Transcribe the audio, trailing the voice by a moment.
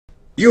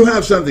You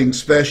have something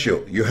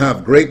special. You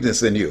have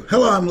greatness in you.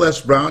 Hello, I'm Les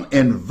Brown,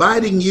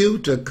 inviting you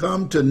to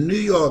come to New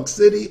York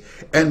City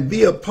and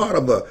be a part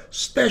of a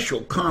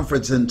special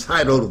conference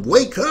entitled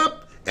Wake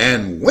Up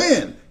and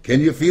Win. Can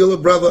you feel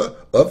it, brother?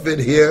 Up in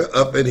here,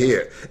 up in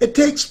here. It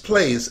takes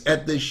place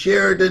at the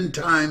Sheraton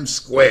Times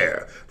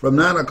Square from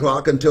 9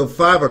 o'clock until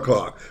 5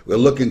 o'clock. We're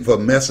looking for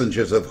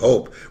messengers of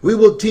hope. We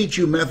will teach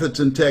you methods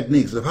and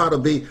techniques of how to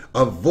be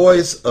a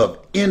voice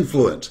of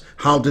influence,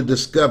 how to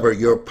discover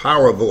your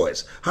power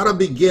voice, how to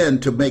begin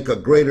to make a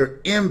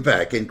greater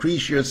impact,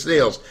 increase your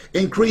sales,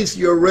 increase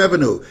your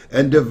revenue,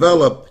 and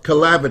develop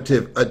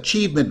collaborative,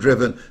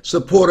 achievement-driven,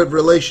 supportive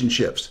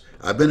relationships.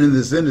 I've been in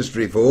this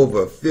industry for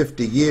over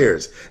 50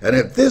 years, and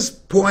at this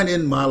point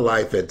in my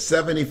life, at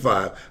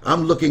 75,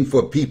 I'm looking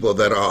for people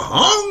that are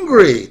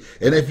hungry.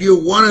 And if you're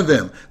one of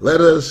them,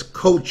 let us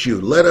coach you.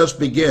 Let us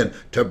begin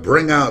to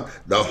bring out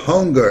the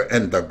hunger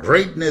and the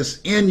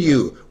greatness in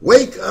you.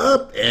 Wake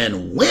up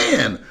and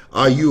win.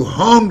 Are you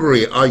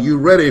hungry? Are you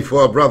ready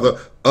for a brother?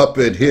 Up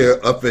in here,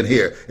 up in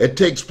here. It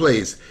takes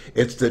place.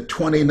 It's the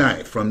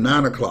 29th from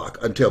 9 o'clock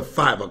until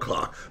 5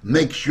 o'clock.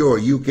 Make sure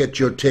you get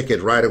your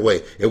ticket right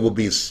away. It will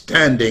be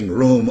standing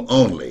room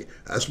only.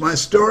 That's my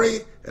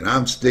story, and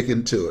I'm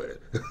sticking to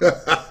it.